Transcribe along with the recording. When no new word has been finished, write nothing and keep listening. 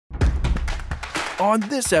On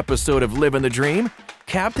this episode of Livin' the Dream,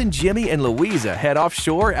 Captain Jimmy and Louisa head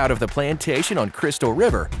offshore out of the plantation on Crystal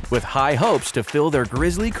River with high hopes to fill their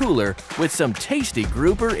grizzly cooler with some tasty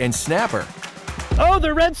grouper and snapper. Oh,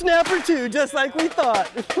 the red snapper too, just like we thought.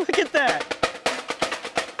 Look at that.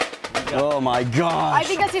 Oh my gosh. I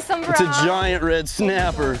think I see some It's a giant red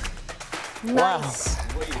snapper. Nice.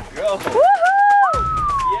 Wow. Way to go. Woohoo!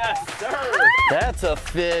 Yes, sir. Hi. That's a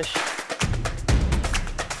fish.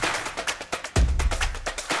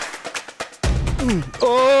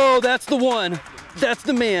 Oh, that's the one. That's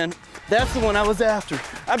the man. That's the one I was after.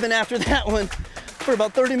 I've been after that one for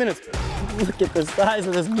about 30 minutes. Look at the size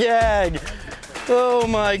of this gag. Oh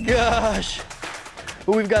my gosh.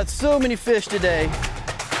 But we've got so many fish today. I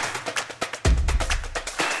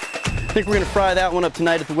think we're gonna fry that one up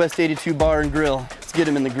tonight at the West 82 Bar and Grill. Let's get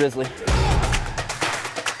him in the grizzly.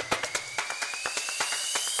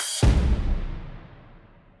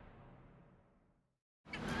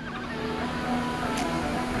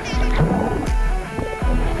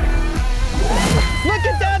 Look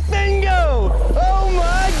at that thing go! Oh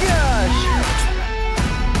my gosh!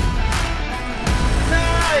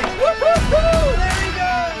 Nice! Woo-hoo-hoo! There he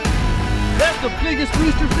goes! That's the biggest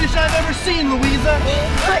rooster fish I've ever seen, Louisa!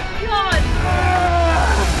 Oh my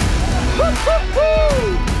God!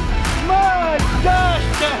 Woo-hoo-hoo! My gosh,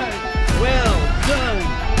 guys! Well done!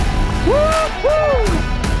 Woo-hoo!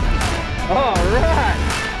 All right!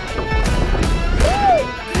 Woo!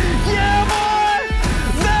 Yeah, boy!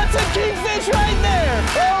 That's a kingfish right there!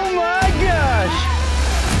 Oh my gosh!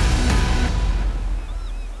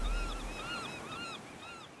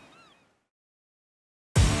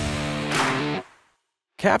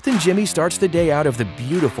 Captain Jimmy starts the day out of the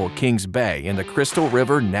beautiful Kings Bay in the Crystal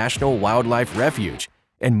River National Wildlife Refuge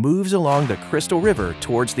and moves along the Crystal River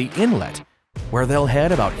towards the inlet, where they'll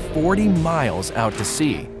head about 40 miles out to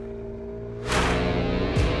sea.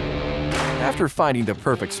 After finding the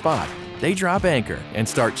perfect spot, they drop anchor and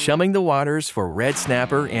start chumming the waters for red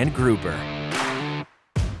snapper and grouper.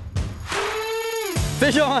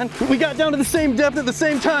 Fish on! We got down to the same depth at the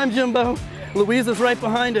same time, Jimbo. Louisa's right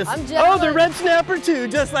behind us. I'm jealous. Oh, the red snapper too,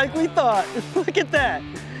 just like we thought. Look at that.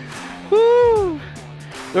 Woo!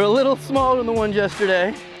 They're a little smaller than the one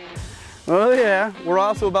yesterday. Oh yeah, we're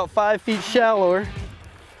also about 5 feet shallower.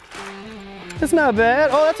 That's not bad.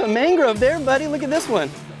 Oh, that's a mangrove there, buddy. Look at this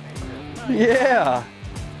one. Yeah.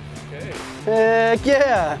 Okay. Heck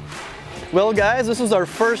yeah. Well guys, this was our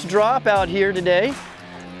first drop out here today.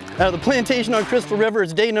 Out of the plantation on Crystal River.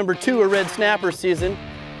 It's day number 2 of red snapper season.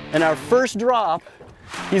 And our first drop,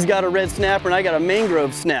 he's got a red snapper and I got a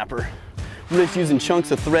mangrove snapper. We're just using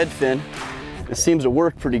chunks of thread fin. It seems to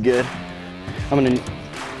work pretty good. I'm gonna,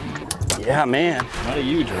 yeah man. Not a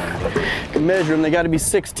huge one. But... I can measure him, they gotta be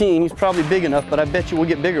 16. He's probably big enough, but I bet you we'll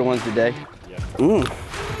get bigger ones today. Yeah.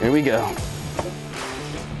 There we go.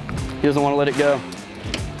 He doesn't want to let it go.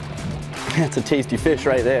 That's a tasty fish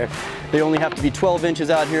right there. They only have to be 12 inches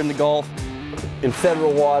out here in the Gulf, in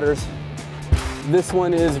federal waters. This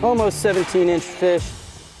one is almost 17-inch fish.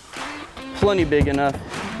 Plenty big enough.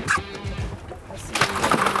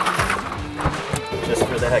 Just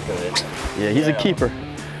for the heck of it. Yeah, he's a keeper.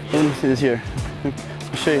 Let me see this here.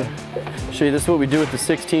 I'll show you. This is what we do with the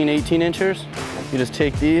 16, 18 inchers. You just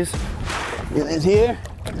take these, get this here.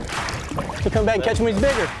 You come back and catch him when he's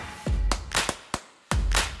bigger.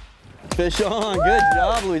 Fish on, good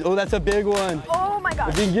job, Louise. Oh, that's a big one. Oh my gosh.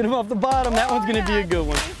 If you can get him off the bottom, that one's gonna be a good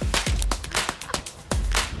one.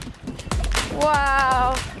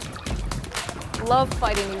 Wow. Love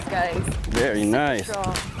fighting these guys. Very nice.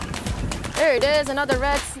 Strong. There it is, another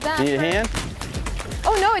red snapper. Need a hand?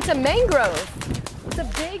 Oh no, it's a mangrove. It's a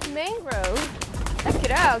big mangrove. Check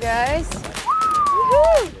it out, guys.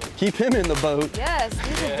 Woohoo! Keep him in the boat. Yes,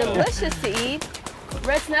 these are delicious to eat.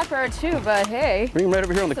 Red snapper are too, but hey. Bring him right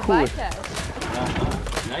over here on the It's a cooler.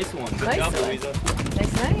 bycatch. Nice one. Good Nice job, one. Louisa.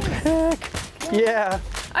 Nice. Heck, yeah.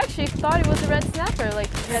 I actually thought it was a red snapper. Like,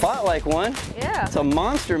 Fought like one. yeah. It's a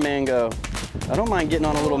monster mango. I don't mind getting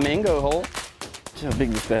on a little mango hole. See how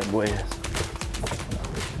big this bad boy is.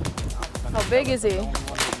 How big is he?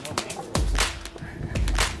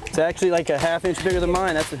 It's actually like a ½ inch bigger than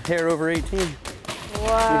mine. That's a hair over 18. Look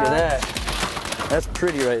Wow. at that. That's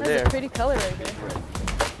pretty right That's there. a pretty color right there.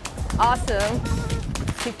 Awesome.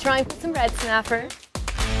 Keep trying for some red snapper.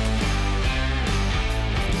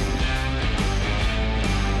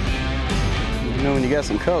 You know when you got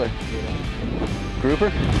some color.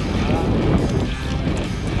 Grouper?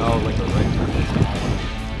 Oh, like a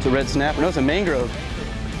red. It's a red snapper. No, it's a mangrove.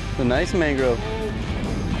 It's a nice mangrove.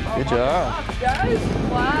 Good job. Guys,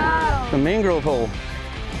 wow. A mangrove hole.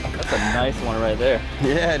 That's a nice one right there.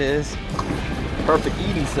 Yeah, it is. Perfect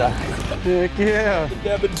eating size. Heck yeah.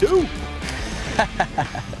 Gavin too.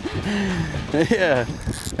 Yeah,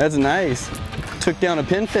 that's nice. Took down a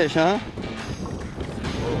pinfish, huh?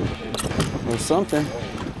 Or something.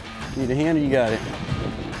 Need a hand or you got it?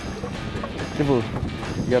 You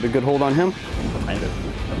got a good hold on him? Kind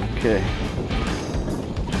of. Okay.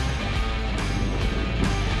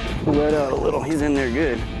 Pull that out a little. He's in there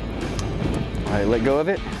good. All right, let go of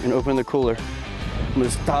it and open the cooler. I'm gonna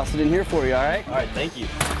just toss it in here for you, all right? All right, thank you.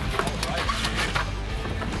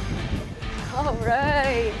 All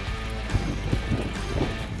right.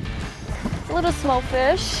 A little small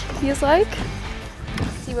fish, feels like.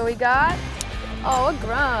 Let's see what we got. Oh, a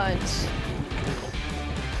grunge.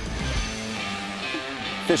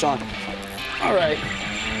 Fish on. All right.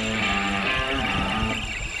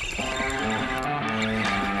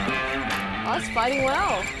 Oh, it's fighting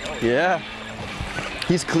well. Yeah.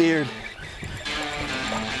 He's cleared.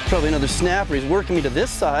 Probably another snapper. He's working me to this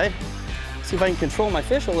side. See if I can control my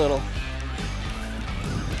fish a little.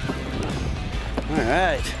 All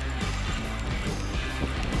right.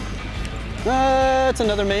 That's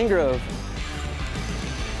another mangrove.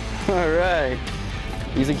 All right.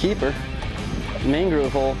 He's a keeper.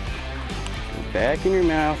 Mangrove hole. Back in your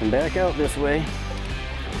mouth and back out this way.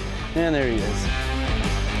 And there he is.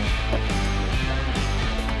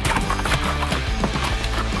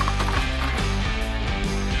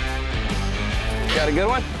 Got a good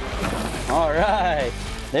one? All right.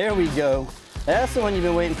 There we go. That's the one you've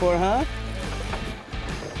been waiting for, huh?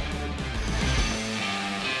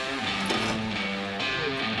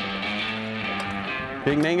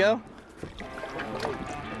 Big mango?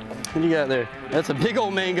 What do you got there? That's a big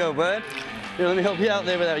old mango, bud. Here, let me help you out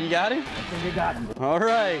there with that. You got him? I think you got him. All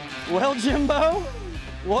right. Well, Jimbo,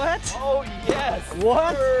 what? Oh, yes.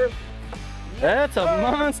 What? Sir. That's a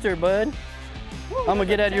monster, bud. I'm gonna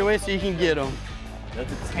get out of your way so you can get him.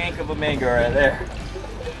 That's a tank of a mango right there.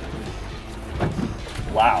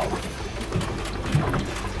 Wow.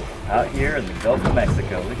 Out here in the Gulf of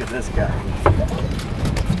Mexico. Look at this guy.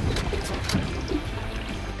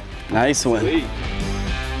 Nice one. Sweet.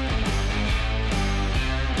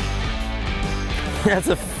 That's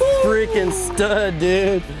a freaking stud,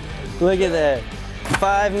 dude. Look at that.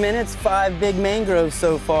 5 minutes, 5 big mangroves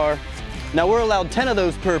so far. Now we're allowed 10 of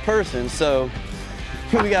those per person, so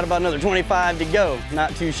we got about another 25 to go.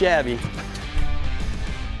 Not too shabby.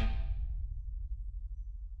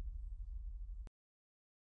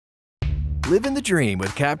 Livin' the Dream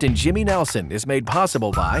with Captain Jimmy Nelson is made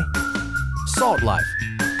possible by Salt Life.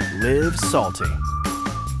 Live salty.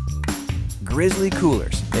 Grizzly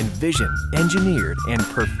Coolers, envisioned, engineered, and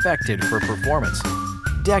perfected for performance.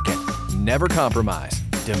 Decant, never compromise,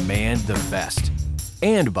 demand the best.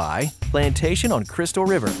 And by Plantation on Crystal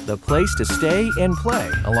River, the place to stay and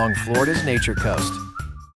play along Florida's nature coast.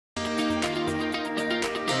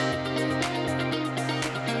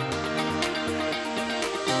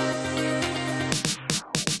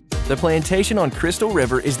 The Plantation on Crystal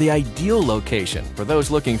River is the ideal location for those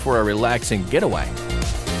looking for a relaxing getaway.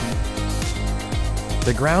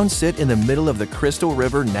 The grounds sit in the middle of the Crystal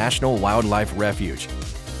River National Wildlife Refuge,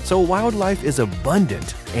 so wildlife is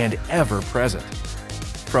abundant and ever-present.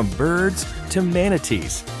 From birds to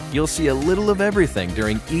manatees, you'll see a little of everything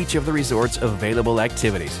during each of the resort's available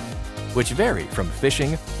activities, which vary from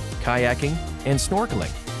fishing, kayaking, and snorkeling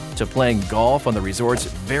to playing golf on the resort's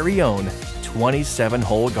very own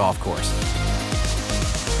 27-hole golf course.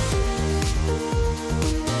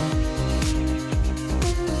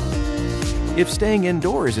 If staying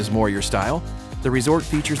indoors is more your style, the resort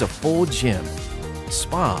features a full gym,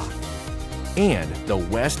 spa, and the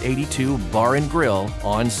West 82 Bar and Grill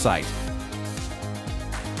on site.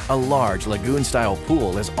 A large lagoon-style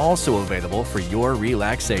pool is also available for your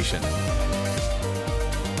relaxation.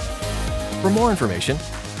 For more information,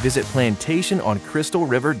 visit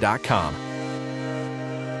plantationoncrystalriver.com.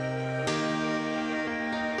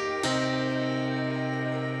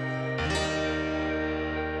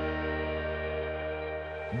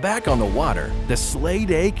 Back on the water, the sleigh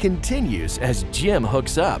day continues as Jim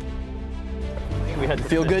hooks up. We had to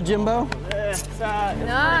Feel good, Jimbo? It's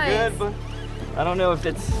Nice. good, but I don't know if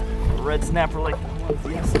it's a red snapper like the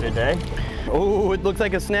ones yesterday. Oh, it looks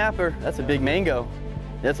like a snapper. That's a big mango.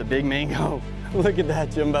 That's a big mango. Look at that,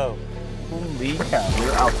 Jimbo. Holy cow,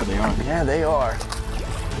 they're out today, aren't they? Yeah, they are.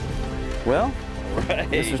 Well, Right. I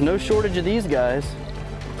guess there's no shortage of these guys.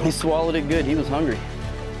 He swallowed it good. He was hungry.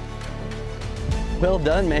 Well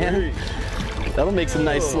done, man. That'll make some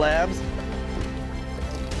nice slabs.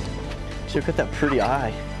 Look at that pretty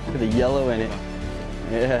eye. Look at the yellow in it.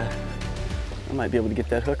 Yeah. I might be able to get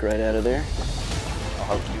that hook right out of there. I'll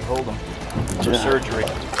help you hold them. For surgery.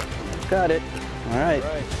 Got it. All right.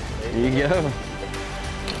 There you go.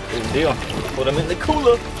 Good deal. Put them in the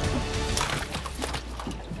cooler.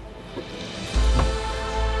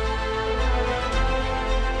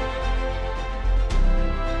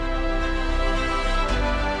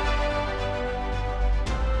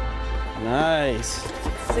 Nice.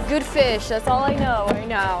 It's a good fish. That's all I know right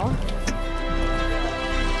now.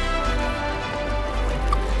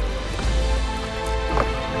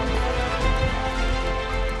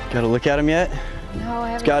 Got to look at him yet? No, I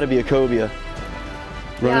haven't. It's got to be a cobia.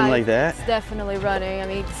 Running like that? It's definitely running. I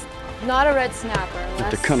mean, it's not a red snapper.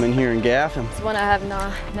 Have to come in here and gaff him. It's one I have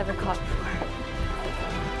never caught before.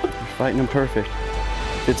 You're fighting him perfect.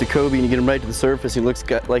 If it's a cobia and you get him right to the surface, he looks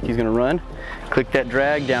like he's gonna run, click that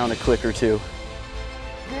drag down a click or two.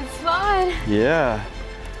 It's fun. Yeah.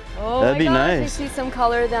 Oh, that'd be gosh, nice. I see some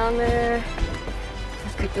color down there.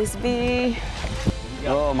 What could this be?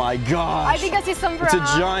 Oh my gosh. I think I see some brown. It's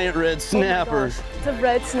a giant red snapper. Oh, it's a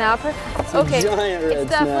red snapper? It's a giant red it's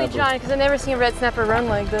definitely snapper. giant because I've never seen a red snapper run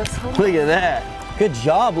like this. Oh, Look at that. Good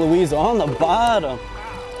job, Louisa, on the bottom.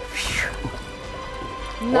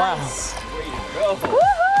 nice. Go. Woohoo!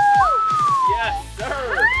 Yes,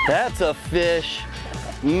 sir. That's a fish.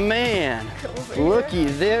 Man, looky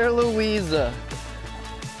there, Louisa.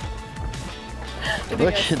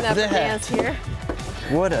 Look at that. Here.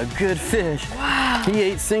 What a good fish. Wow. He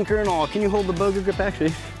ate sinker and all. Can you hold the boga grip?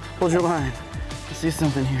 Actually, hold your line. I see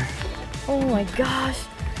something here. Oh my gosh.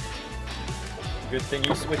 Good thing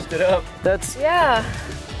you switched it up. That's Yeah.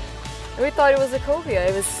 We thought it was a cobia.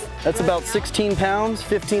 It was. about 16 pounds,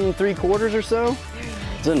 15 3/4 or so.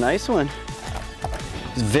 It's a nice one.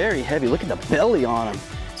 It's very heavy. Look at the belly on him.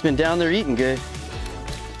 It's been down there eating good.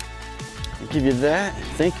 I'll give you that.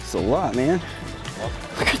 Thanks a lot, man.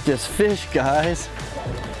 Look at this fish, guys.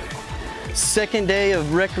 Second day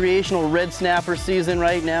of recreational red snapper season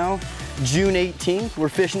right now, June 18th. We're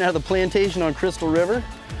fishing out of the plantation on Crystal River.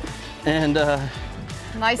 And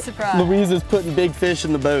Nice surprise. Louisa's putting big fish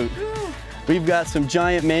in the boat. We've got some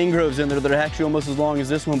giant mangroves in there that are actually almost as long as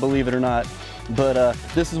this one, believe it or not. But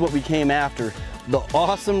this is what we came after. The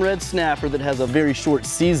awesome red snapper that has a very short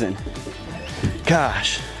season.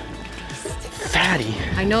 Gosh, fatty.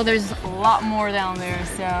 I know there's a lot more down there,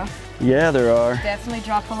 so Yeah, there are. definitely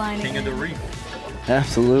drop a line King in. of the reef.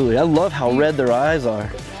 Absolutely. I love how red their eyes are.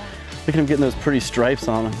 Look at them getting those pretty stripes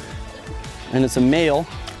on them. And it's a male,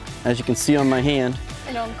 as you can see on my hand.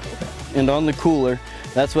 And on the cooler. And on the cooler.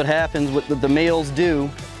 That's what happens, what the males do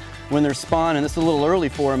when they're spawning. It's a little early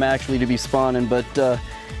for him actually to be spawning, but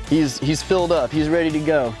he's filled up, he's ready to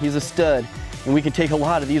go. He's a stud, and we can take a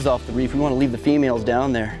lot of these off the reef. We want to leave the females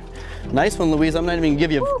down there. Nice one, Louise. I'm not even gonna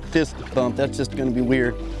give you a fist bump. That's just gonna be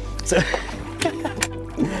weird. So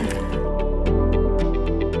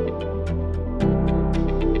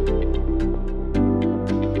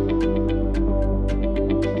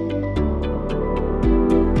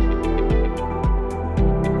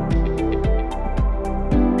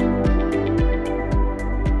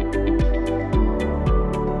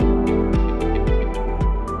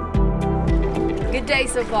Good day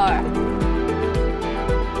so far.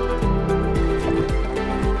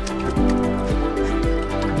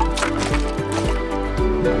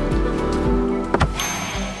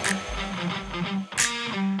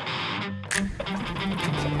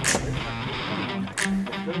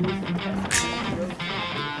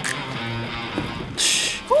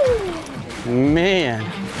 Man.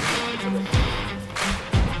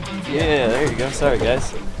 Yeah, there you go. Sorry,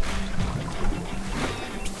 guys. I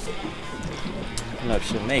don't know if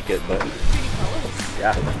she'll make it, but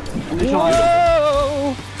yeah.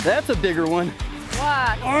 Whoa! That's a bigger one.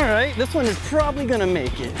 What? All right, this one is probably gonna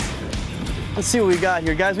make it. Let's see what we got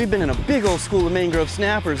here, guys. We've been in a big old school of mangrove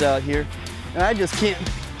snappers out here, and I just can't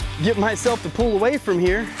get myself to pull away from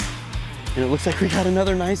here. And it looks like we got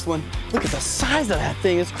another nice one. Look at the size of that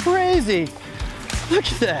thing, it's crazy. Look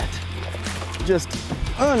at that. Just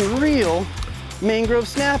unreal mangrove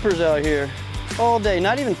snappers out here all day,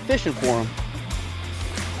 not even fishing for them.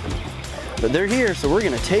 But they're here, so we're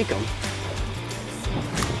gonna take them.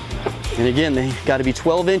 And again, they gotta be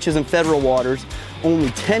 12 inches in federal waters, only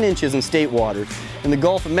 10 inches in state waters. In the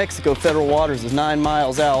Gulf of Mexico, federal waters is 9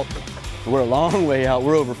 miles out. We're a long way out,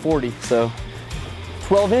 we're over 40, so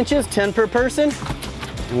 12 inches, 10 per person,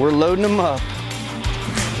 and we're loading them up.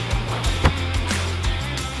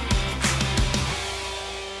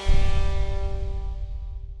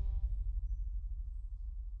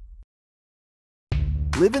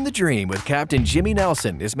 Livin' the Dream with Captain Jimmy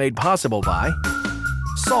Nelson is made possible by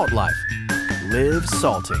Salt Life. Live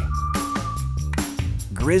salty.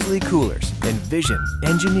 grizzly coolers, envisioned,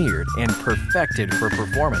 engineered, and perfected for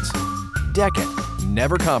performance. Deck it,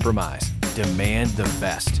 never compromise, demand the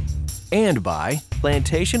best. And by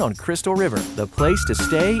Plantation on Crystal River, the place to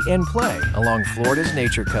stay and play along Florida's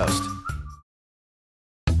nature coast.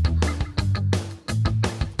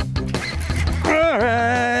 All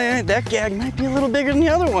right, that gag might be a little bigger than the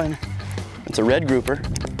other one. It's a red grouper.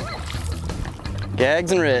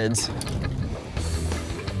 Gags and reds.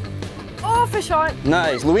 Oh, fish on.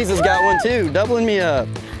 Nice, Louisa's got one too, doubling me up.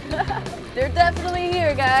 They're definitely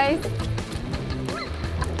here, guys.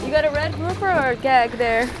 You got a red grouper or a gag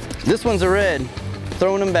there? This one's a red,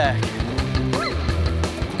 throwing them back.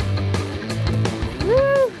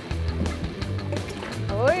 Woo!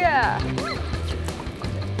 Oh yeah.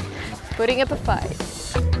 Putting up a fight.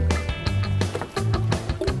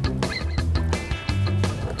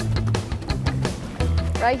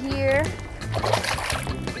 Right here.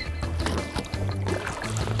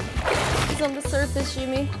 He's on the surface,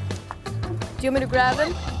 Jimmy. Do you want me to grab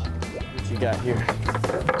him? What you got here?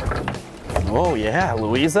 Oh yeah,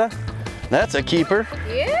 Louisa. That's a keeper.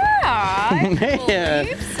 Yeah, I Man.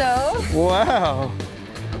 believe so. Wow.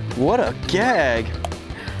 What a gag.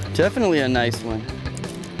 Definitely a nice one.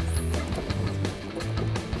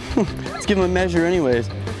 Let's give him a measure anyways.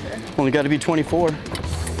 Only got to be 24.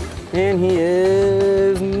 And he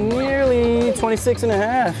is nearly 26 and a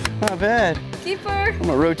half. Not bad. Keeper. I'm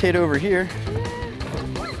gonna rotate over here.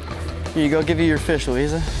 Here you go, give you your fish,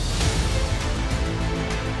 Louisa.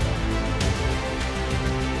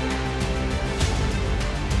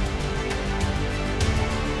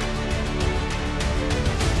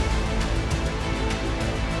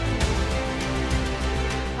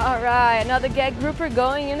 All right, another gag grouper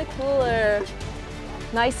going in the cooler.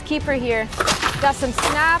 Nice keeper here. Got some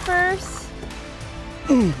snappers.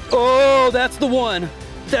 Oh, that's the one.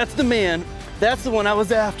 That's the man. That's the one I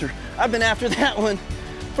was after. I've been after that one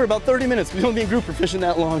for about 30 minutes. We've only been grouper fishing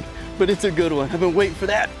that long, but it's a good one. I've been waiting for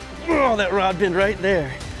that. Oh, that rod bend right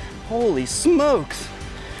there. Holy smokes.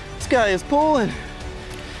 This guy is pulling.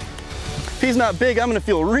 If he's not big, I'm gonna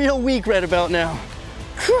feel real weak right about now.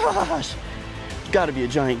 Gosh, gotta be a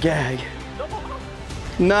giant gag.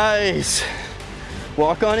 Nice.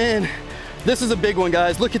 Walk on in. This is a big one,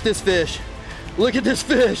 guys. Look at this fish. Look at this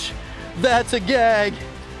fish. That's a gag.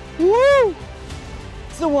 Woo!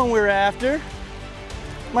 It's the one we're after.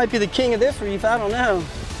 Might be the king of this reef, I don't know.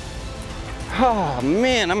 Oh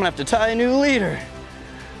man, I'm gonna have to tie a new leader.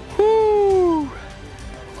 Woo!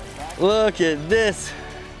 Look at this.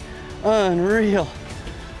 Unreal.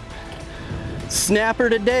 Snapper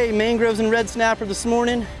today, mangroves and red snapper this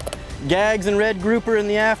morning, gags and red grouper in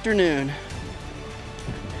the afternoon.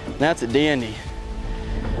 That's a dandy.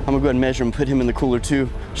 I'm gonna go ahead and measure him, put him in the cooler too,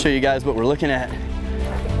 show you guys what we're looking at.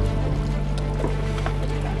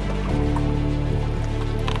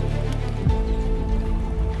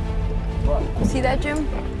 See that, Jim?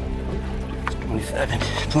 27,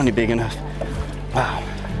 plenty big enough. Wow,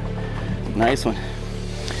 nice one.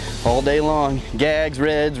 All day long, gags,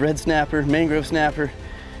 reds, red snapper, mangrove snapper.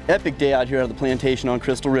 Epic day out here at the plantation on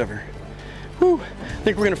Crystal River. Whew. I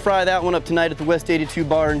think we're gonna fry that one up tonight at the West 82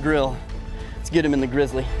 Bar and Grill. Let's get him in the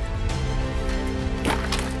grizzly.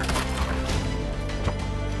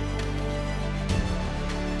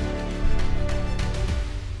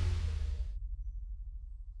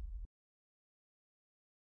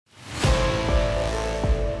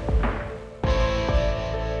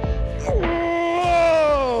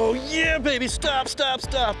 Whoa, yeah, baby, stop, stop,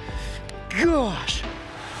 stop. Gosh,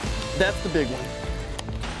 that's the big one.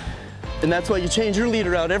 And that's why you change your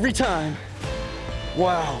leader out every time.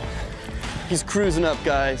 Wow, he's cruising up,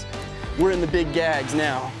 guys. We're in the big gags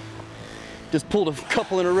now. Just pulled a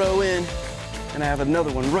couple in a row in, and I have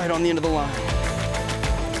another one right on the end of the line.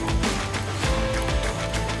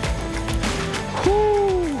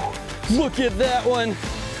 Whew. Look at that one.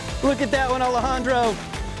 Look at that one, Alejandro.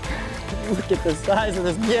 Look at the size of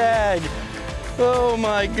this gag. Oh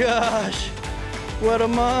my gosh, what a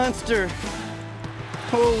monster.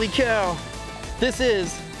 Holy cow. This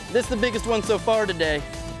is the biggest one so far today.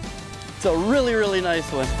 It's a really, really nice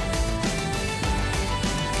one.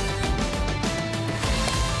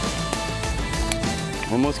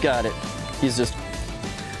 Almost got it. He's just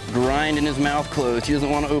grinding his mouth closed. He doesn't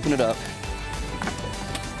want to open it up.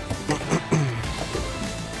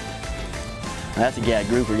 That's a gag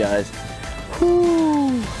grouper, guys.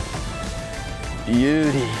 Whew.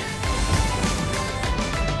 Beauty.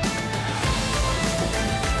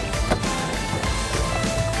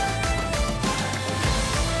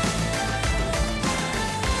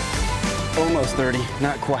 Almost 30,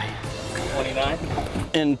 not quite. 29?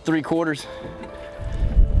 And 3/4.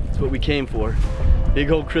 what we came for.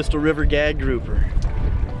 Big old Crystal River gag grouper.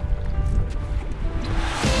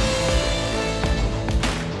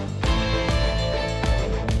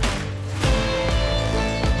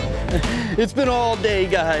 It's been all day,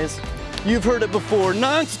 guys. You've heard it before,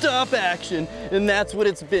 non-stop action, and that's what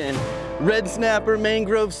it's been. Red snapper,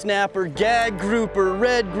 mangrove snapper, gag grouper,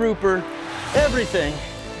 red grouper, everything.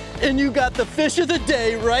 And you got the fish of the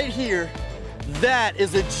day right here. That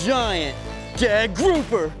is a giant gag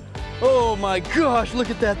grouper. Oh my gosh, look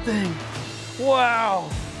at that thing. Wow.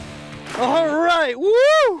 All right,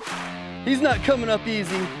 woo! He's not coming up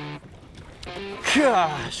easy.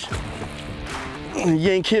 Gosh.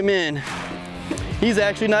 Yank him in. He's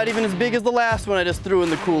actually not even as big as the last one I just threw in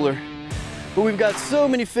the cooler. But we've got so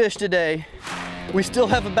many fish today. We still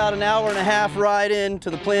have about an hour and a half ride in to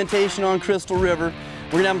the plantation on Crystal River.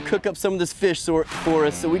 We're gonna have them cook up some of this fish for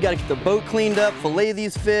us. So we gotta get the boat cleaned up, fillet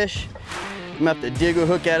these fish. I'm gonna have to dig a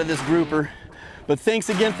hook out of this grouper. But thanks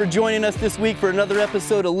again for joining us this week for another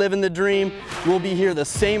episode of Livin' the Dream. We'll be here the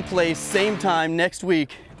same place, same time next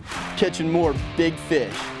week, catching more big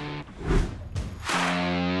fish.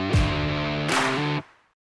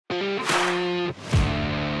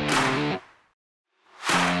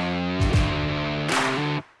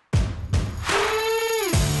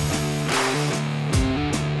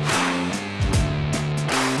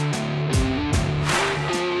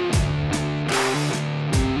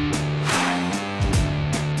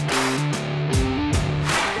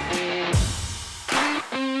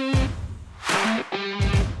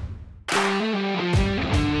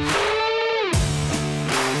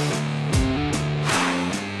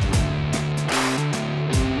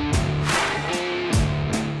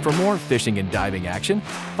 For more fishing and diving action,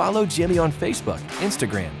 follow Jimmy on Facebook,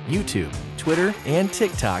 Instagram, YouTube, Twitter, and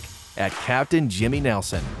TikTok at Captain Jimmy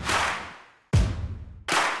Nelson.